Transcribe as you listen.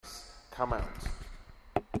"Come out."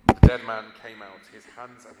 The dead man came out, his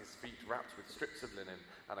hands and his feet wrapped with strips of linen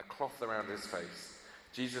and a cloth around his face.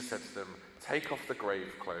 Jesus said to them, "Take off the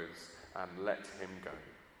grave clothes and let him go."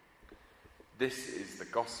 This is the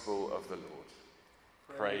gospel of the Lord.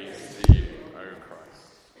 Praise to you, O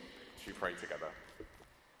Christ. Should we pray together?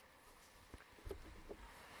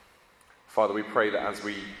 Father, we pray that as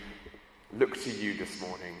we look to you this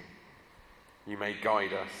morning, you may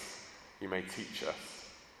guide us, you may teach us,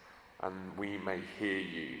 and we may hear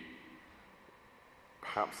you,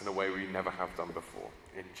 perhaps in a way we never have done before.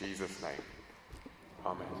 In Jesus' name,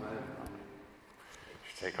 amen. We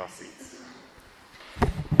should take our seats.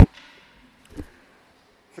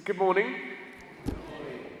 So good morning.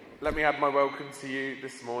 Let me add my welcome to you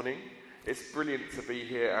this morning. It's brilliant to be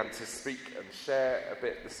here and to speak and share a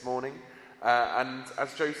bit this morning. And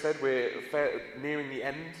as Joe said, we're nearing the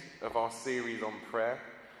end of our series on prayer.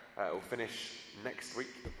 It'll finish next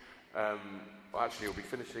week. Actually, it'll be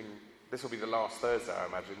finishing. This will be the last Thursday, I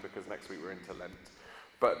imagine, because next week we're into Lent.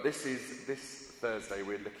 But this Thursday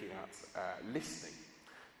we're looking at listening.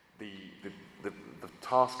 The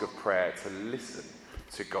task of prayer, to listen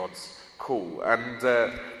to God's call. And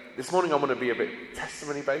this morning I want to be a bit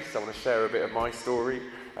testimony based. I want to share a bit of my story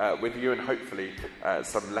with you, and hopefully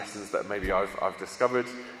some lessons that maybe I've discovered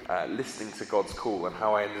listening to God's call and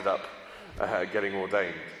how I ended up getting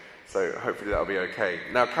ordained. So hopefully that'll be okay.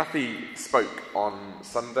 Now, Kathy spoke on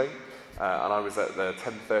Sunday, and I was at the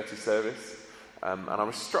 10:30 service, and I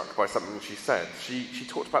was struck by something she said. She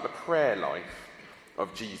talked about the prayer life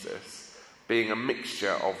of Jesus being a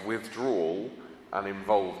mixture of withdrawal and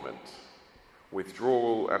involvement.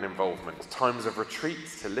 Withdrawal and involvement. Times of retreat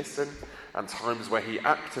to listen, and times where he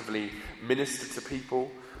actively ministered to people,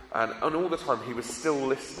 and all the time he was still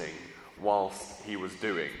listening whilst he was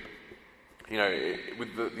doing. You know,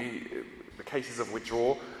 with the cases of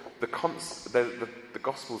withdrawal, the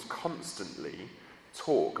Gospels constantly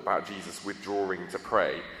talk about Jesus withdrawing to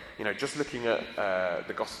pray. You know, just looking at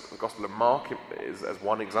the Gospel of Mark as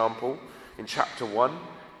one example. In chapter 1,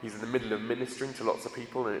 he's in the middle of ministering to lots of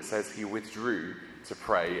people, and it says he withdrew to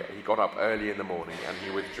pray. He got up early in the morning and he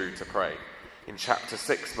withdrew to pray. In chapter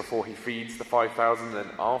 6, before he feeds the 5,000,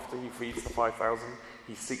 and after he feeds the 5,000,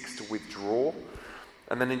 he seeks to withdraw.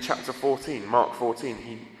 And then in chapter 14, Mark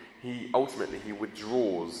 14, he ultimately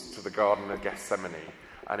withdraws to the Garden of Gethsemane,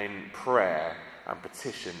 and in prayer and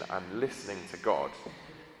petition and listening to God,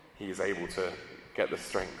 he is able to get the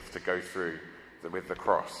strength to go through with the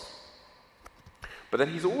cross. But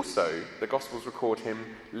then the Gospels record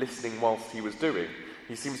him listening whilst he was doing.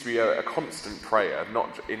 He seems to be a constant prayer,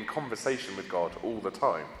 not in conversation with God all the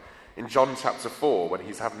time. In John chapter 4, when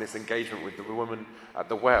he's having this engagement with the woman at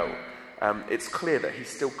the well, it's clear that he's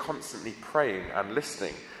still constantly praying and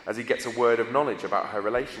listening as he gets a word of knowledge about her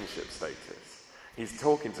relationship status. He's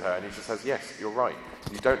talking to her and he just says, "Yes, you're right.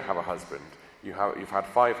 You don't have a husband. You've had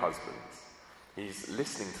 5 husbands." He's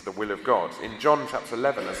listening to the will of God. In John chapter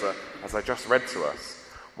 11, as I just read to us,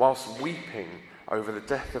 whilst weeping over the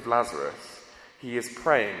death of Lazarus, he is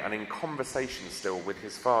praying and in conversation still with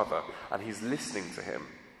his Father, and he's listening to him.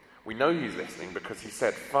 We know he's listening because he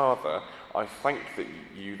said, "Father, I thank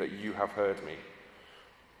you that you have heard me."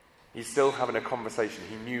 He's still having a conversation.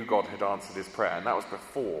 He knew God had answered his prayer, and that was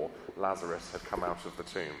before Lazarus had come out of the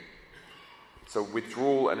tomb. So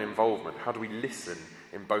withdrawal and involvement. How do we listen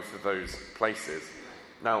in both of those places?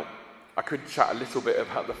 Now, I could chat a little bit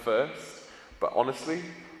about the first, but honestly,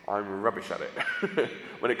 I'm rubbish at it.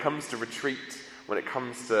 When it comes to retreat, when it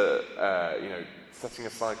comes to setting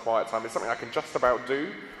aside quiet time, it's something I can just about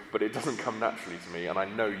do, but it doesn't come naturally to me, and I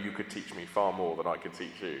know you could teach me far more than I could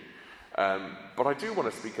teach you. But I do want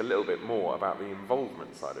to speak a little bit more about the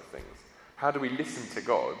involvement side of things. How do we listen to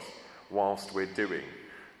God whilst we're doing?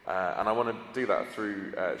 And I want to do that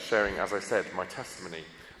through sharing, as I said, my testimony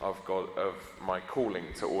of my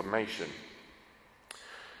calling to ordination.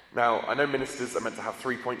 Now, I know ministers are meant to have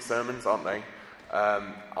 3-point sermons, aren't they?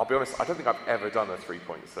 I'll be honest, I don't think I've ever done a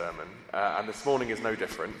 3-point sermon, and this morning is no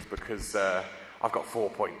different because I've got 4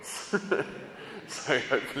 points. So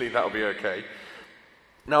hopefully that'll be okay.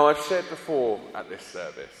 Now, I've shared before at this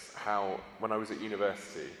service how when I was at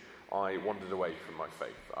university, I wandered away from my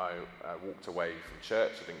faith. I walked away from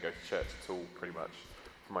church. I didn't go to church at all, pretty much,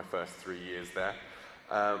 for my first 3 years there.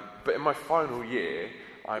 But in my final year,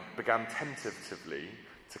 I began tentatively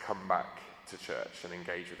to come back to church and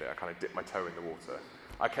engage with it. I kind of dipped my toe in the water.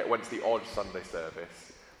 I went to the odd Sunday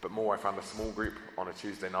service, but more I found a small group on a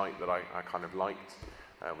Tuesday night that I kind of liked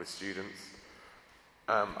with students.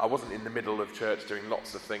 I wasn't in the middle of church doing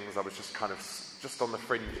lots of things. I was just kind of just on the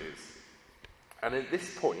fringes. And at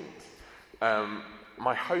this point,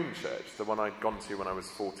 my home church, the one I'd gone to when I was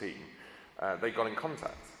 14, they got in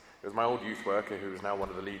contact. It was my old youth worker, who is now one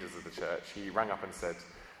of the leaders of the church. He rang up and said,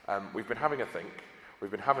 we've been having a think,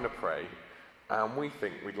 we've been having a pray, and we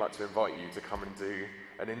think we'd like to invite you to come and do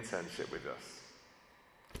an internship with us.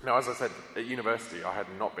 Now, as I said, at university, I had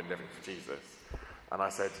not been living for Jesus. And I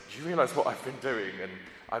said, do you realise what I've been doing?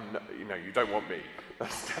 And you don't want me.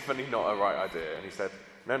 That's definitely not a right idea. And he said,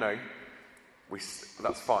 no,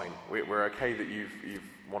 that's fine. We're okay that you've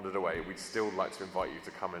wandered away. We'd still like to invite you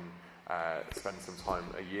to come and spend some time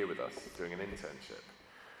a year with us doing an internship.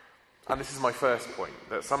 And this is my first point,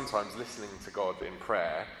 that sometimes listening to God in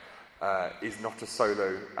prayer is not a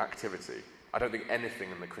solo activity. I don't think anything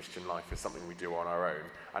in the Christian life is something we do on our own.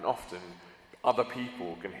 And often, other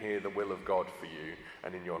people can hear the will of God for you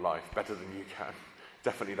and in your life better than you can.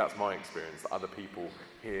 Definitely that's my experience, that other people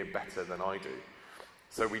hear better than I do.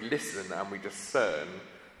 So we listen and we discern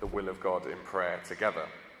the will of God in prayer together.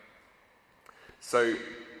 So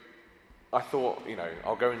I thought,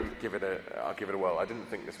 I'll go and give it a whirl. I didn't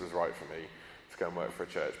think this was right for me to go and work for a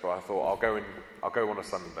church, but I thought I'll go on a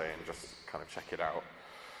Sunday and just kind of check it out.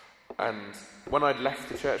 And when I'd left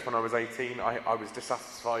the church when I was 18, I was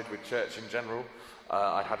dissatisfied with church in general.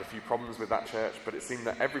 I'd had a few problems with that church, but it seemed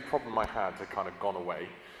that every problem I had kind of gone away.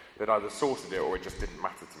 They'd either sorted it or it just didn't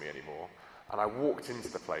matter to me anymore. And I walked into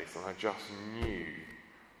the place and I just knew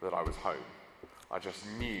that I was home. I just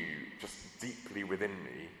knew, just deeply within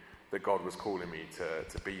me, that God was calling me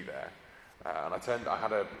to be there. And I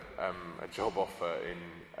had a job offer in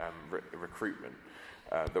recruitment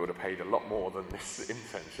that would have paid a lot more than this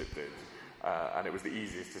internship did. And it was the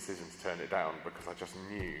easiest decision to turn it down because I just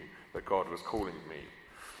knew that God was calling me.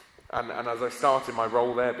 And as I started my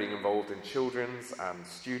role there, being involved in children's and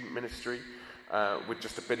student ministry, with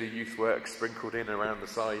just a bit of youth work sprinkled in around the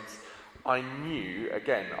sides, I knew,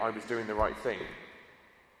 again, I was doing the right thing.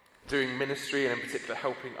 Doing ministry, and in particular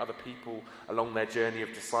helping other people along their journey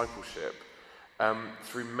of discipleship,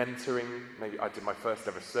 through mentoring. Maybe I did my first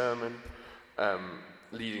ever sermon,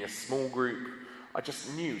 leading a small group. I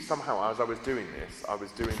just knew somehow as I was doing this, I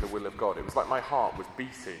was doing the will of God. It was like my heart was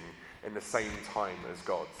beating in the same time as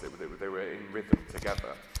God's. They were in rhythm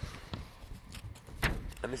together.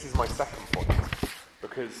 And this is my second point,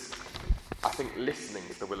 because I think listening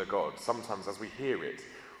to the will of God, sometimes as we hear it,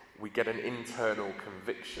 we get an internal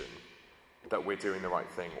conviction that we're doing the right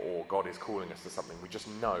thing, or God is calling us to something. We just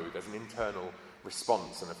know there's an internal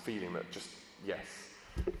response and a feeling that just, yes,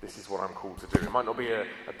 this is what I'm called to do. It might not be a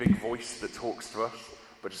big voice that talks to us,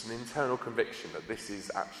 but just an internal conviction that this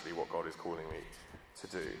is actually what God is calling me to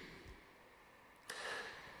do.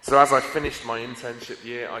 So as I finished my internship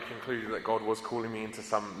year, I concluded that God was calling me into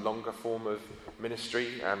some longer form of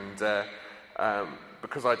ministry, and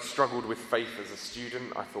because I'd struggled with faith as a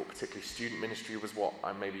student, I thought particularly student ministry was what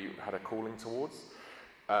I maybe had a calling towards.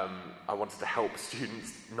 I wanted to help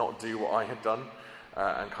students not do what I had done,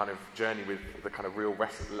 and kind of journey with the kind of real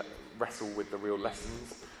wrestle with the real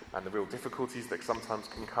lessons and the real difficulties that sometimes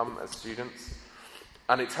can come as students.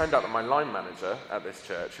 And it turned out that my line manager at this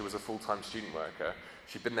church, who was a full-time student worker,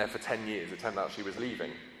 she'd been there for 10 years. It turned out she was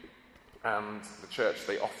leaving. And the church,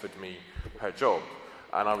 they offered me her job.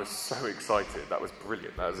 And I was so excited. That was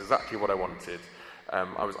brilliant. That was exactly what I wanted.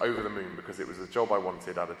 I was over the moon because it was a job I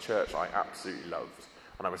wanted at a church I absolutely loved.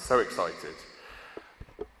 And I was so excited.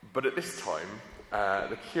 But at this time,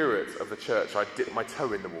 the curate of the church I dipped my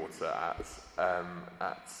toe in the water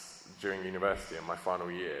at during university in my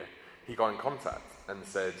final year, he got in contact and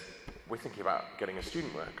said, we're thinking about getting a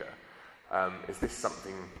student worker. Is this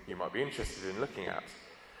something you might be interested in looking at?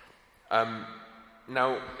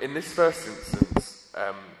 Now, in this first instance,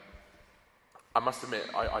 I must admit,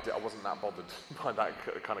 I wasn't that bothered by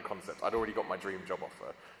that kind of concept. I'd already got my dream job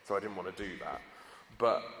offer, so I didn't want to do that.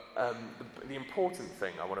 But the important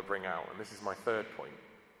thing I want to bring out, and this is my third point,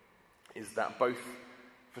 is that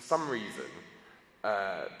for some reason,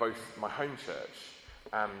 both my home church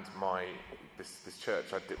and this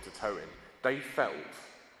church I dipped a toe in, they felt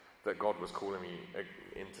that God was calling me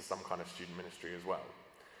into some kind of student ministry as well.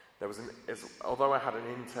 Although I had an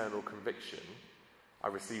internal conviction, I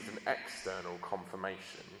received an external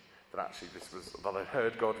confirmation that actually that I'd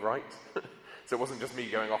heard God right. So it wasn't just me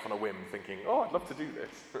going off on a whim thinking, oh, I'd love to do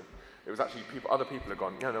this. It was actually other people had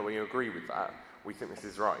gone, no, we agree with that. We think this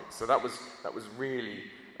is right. So that was really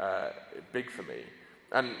big for me.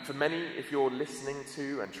 And for many, if you're listening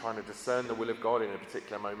to and trying to discern the will of God in a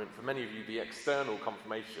particular moment, for many of you, the external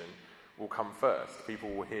confirmation will come first. People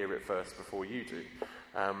will hear it first before you do.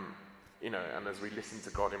 And as we listen to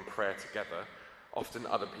God in prayer together, often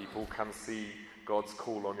other people can see God's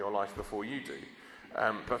call on your life before you do.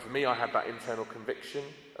 But for me, I had that internal conviction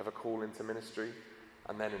of a call into ministry,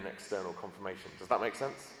 and then an external confirmation. Does that make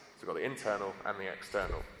sense? So we've got the internal and the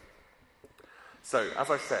external. So, as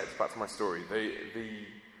I said, back to my story,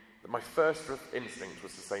 my first instinct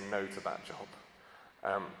was to say no to that job.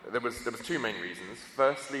 There was two main reasons.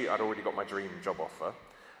 Firstly, I'd already got my dream job offer,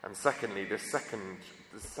 and secondly, the second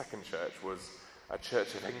church was a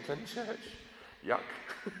Church of England church. Yuck.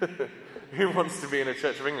 Who wants to be in a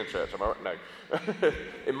Church of England church? Am I right? No.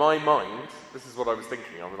 In my mind, this is what I was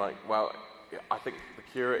thinking. I was like, well, I think the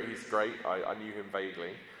curate, he's great. I knew him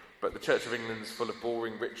vaguely. But the Church of England is full of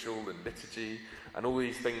boring ritual and liturgy and all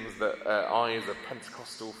these things that I, as a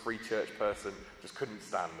Pentecostal free church person, just couldn't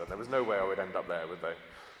stand. And there was no way I would end up there, would they?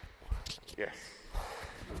 Yes.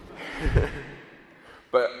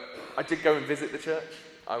 But I did go and visit the church.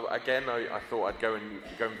 I thought I'd go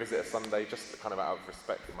and visit a Sunday, just kind of out of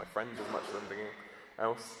respect for my friends as much as anything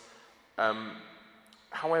else.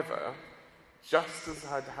 However, just as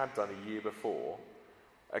I had done a year before,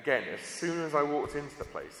 again, as soon as I walked into the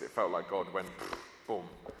place, it felt like God went, boom,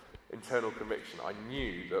 internal conviction. I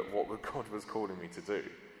knew that what God was calling me to do.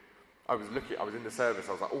 I was in the service,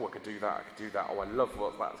 I was like, oh, I could do that. Oh, I love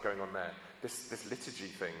that's going on there. This liturgy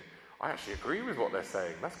thing, I actually agree with what they're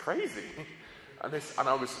saying. That's crazy. And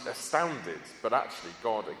I was astounded, but actually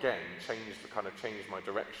God, again, changed my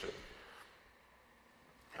direction.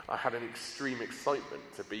 I had an extreme excitement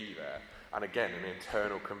to be there, and again, an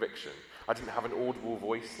internal conviction. I didn't have an audible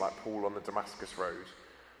voice like Paul on the Damascus Road,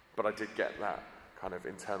 but I did get that kind of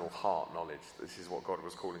internal heart knowledge. This is what God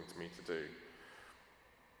was calling to me to do.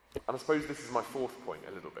 And I suppose this is my fourth point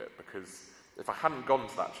a little bit, because if I hadn't gone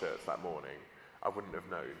to that church that morning, I wouldn't have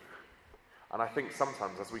known. And I think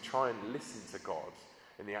sometimes as we try and listen to God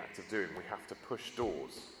in the act of doing, we have to push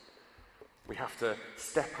doors. We have to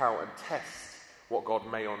step out and test what God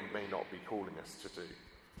may or may not be calling us to do.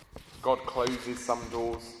 God closes some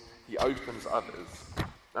doors, he opens others.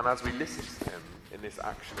 And as we listen to him in this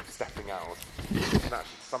action of stepping out, we can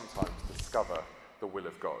actually sometimes discover the will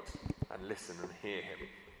of God and listen and hear him.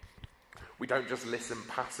 We don't just listen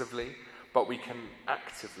passively, but we can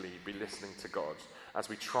actively be listening to God as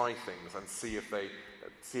we try things and see if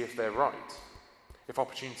they're right. If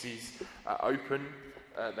opportunities open,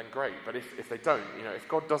 then great. But if they don't, if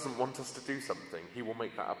God doesn't want us to do something, he will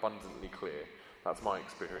make that abundantly clear. That's my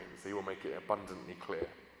experience. He will make it abundantly clear.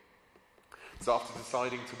 So after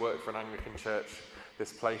deciding to work for an Anglican church,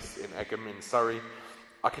 this place in Egham in Surrey,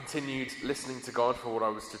 I continued listening to God for what I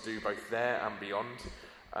was to do both there and beyond.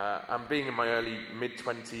 And being in my early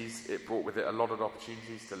mid-20s, it brought with it a lot of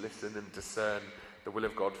opportunities to listen and discern the will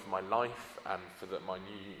of God for my life and for my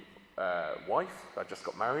new wife. I just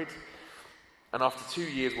got married. And after 2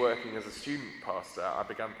 years working as a student pastor, I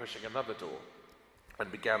began pushing another door and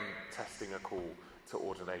began testing a call to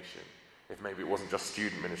ordination. If maybe it wasn't just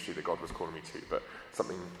student ministry that God was calling me to, but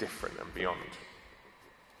something different and beyond.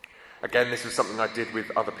 Again, this was something I did with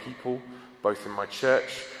other people, both in my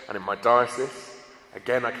church and in my diocese.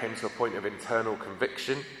 Again, I came to a point of internal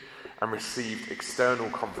conviction and received external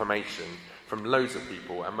confirmation from loads of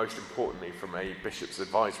people, and most importantly from a bishop's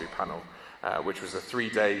advisory panel, which was a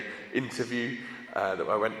 3-day interview that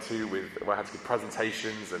I went to where I had to give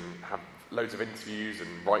presentations and have loads of interviews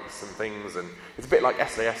and write some things, and it's a bit like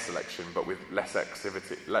SAS selection but with less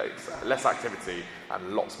activity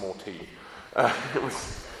and lots more tea.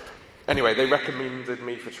 Anyway, they recommended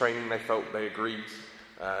me for training. They agreed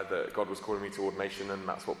that God was calling me to ordination, and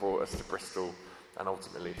that's what brought us to Bristol and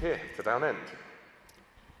ultimately here to Downend.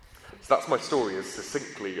 So that's my story as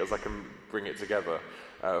succinctly as I can bring it together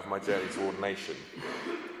of my journey to ordination.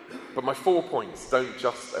 But my 4 points don't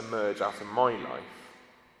just emerge out of my life.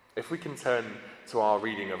 If we can turn to our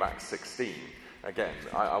reading of Acts 16, again,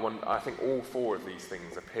 I think all 4 of these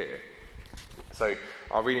things appear. So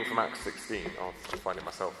our reading from Acts 16, I'll find it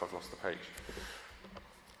myself, I've lost the page.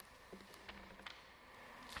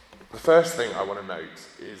 The first thing I want to note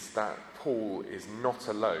is that Paul is not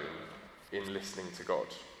alone in listening to God.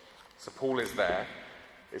 So Paul is there.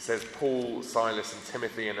 It says Paul, Silas and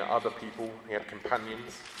Timothy and other people, he had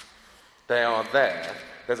companions. They are there.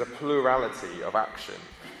 There's a plurality of action,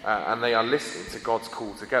 and they are listening to God's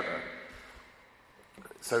call together.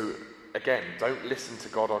 So again, don't listen to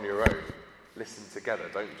God on your own. Listen together.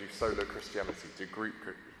 Don't do solo Christianity.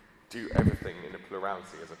 Do everything in a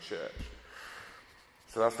plurality as a church.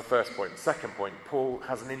 So that's the first point. Second point, Paul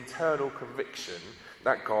has an internal conviction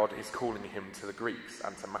that God is calling him to the Greeks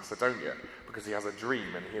and to Macedonia, because he has a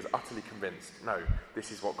dream and he is utterly convinced, no,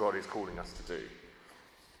 this is what God is calling us to do.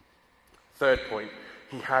 Third point,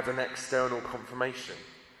 he had an external confirmation.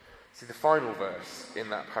 See the final verse in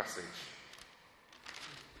that passage.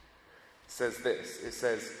 says this. It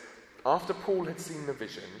says, after Paul had seen the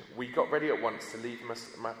vision, we got ready at once to leave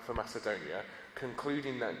for Macedonia,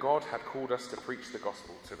 concluding that God had called us to preach the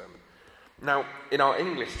gospel to them. Now, in our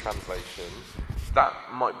English translation, that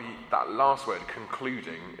last word,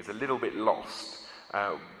 concluding, is a little bit lost.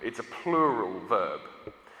 It's a plural verb.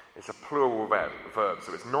 It's a plural verb,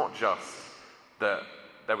 so it's not just that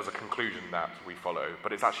there was a conclusion that we follow,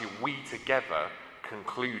 but it's actually we together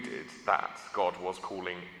concluded that God was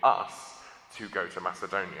calling us to go to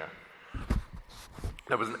Macedonia.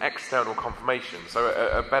 There was an external confirmation, so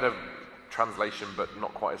a better translation, but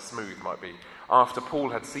not quite as smooth, might be, after Paul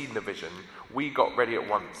had seen the vision, we got ready at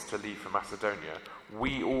once to leave for Macedonia,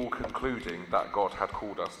 we all concluding that God had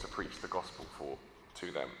called us to preach the gospel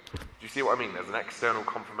to them. Do you see what I mean? There's an external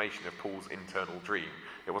confirmation of Paul's internal dream.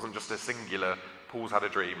 It wasn't just a singular, Paul's had a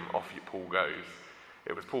dream, off Paul goes.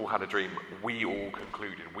 It was Paul had a dream, we all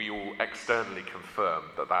concluded, we all externally confirmed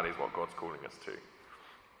that is what God's calling us to.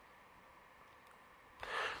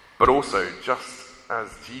 But also, just as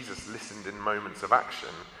Jesus listened in moments of action,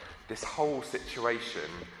 this whole situation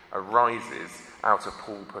arises out of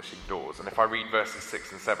Paul pushing doors. And if I read verses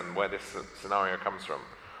 6 and 7, where this scenario comes from,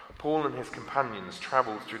 Paul and his companions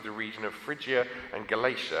travelled through the region of Phrygia and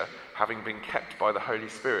Galatia, having been kept by the Holy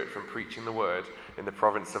Spirit from preaching the word in the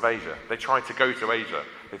province of Asia. They tried to go to Asia.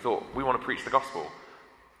 They thought, we want to preach the gospel.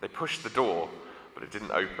 They pushed the door, but it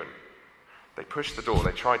didn't open. They pushed the door,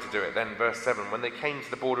 they tried to do it. Then verse 7, when they came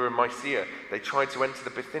to the border of Mysia, they tried to enter the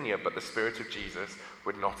Bithynia, but the Spirit of Jesus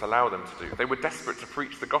would not allow them to do. They were desperate to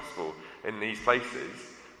preach the gospel in these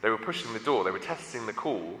places. They were pushing the door, they were testing the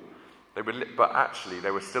call, but actually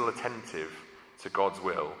they were still attentive to God's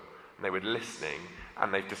will, and they were listening,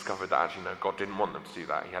 and they've discovered that actually no, God didn't want them to do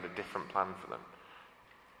that. He had a different plan for them.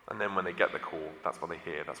 And then when they get the call, that's what they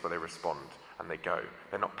hear, that's where they respond, and they go.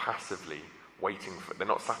 They're not passively they're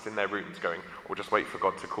not sat in their rooms going, we'll just wait for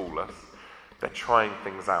God to call us. They're trying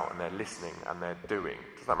things out, and they're listening, and they're doing.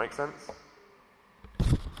 Does that make sense?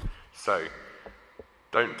 So,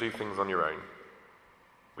 don't do things on your own.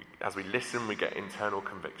 As we listen, we get internal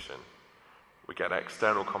conviction. We get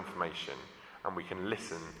external confirmation, and we can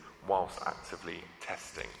listen whilst actively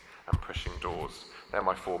testing and pushing doors. They're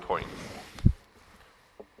my 4 points.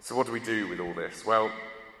 So what do we do with all this? Well,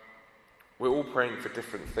 we're all praying for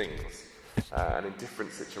different things. And in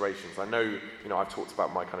different situations. I know, I've talked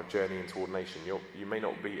about my kind of journey into ordination. You may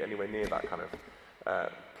not be anywhere near that kind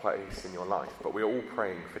of place in your life, but we're all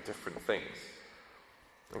praying for different things.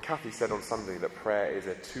 And Kathy said on Sunday that prayer is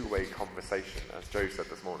a two-way conversation, as Joe said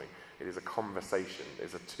this morning. It is a conversation,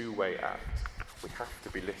 it's a two-way act. We have to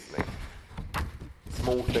be listening.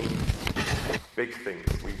 Small things, big things,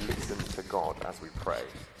 we listen to God as we pray.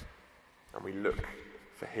 And we look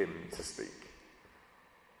for him to speak.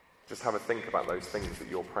 Just have a think about those things that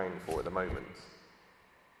you're praying for at the moment.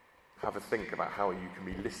 Have a think about how you can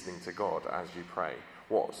be listening to God as you pray.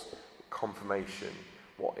 What confirmation?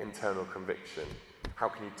 What internal conviction? How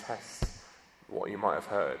can you test what you might have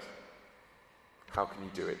heard? How can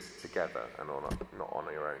you do it together and not on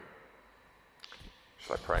your own?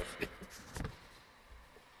 Shall I pray?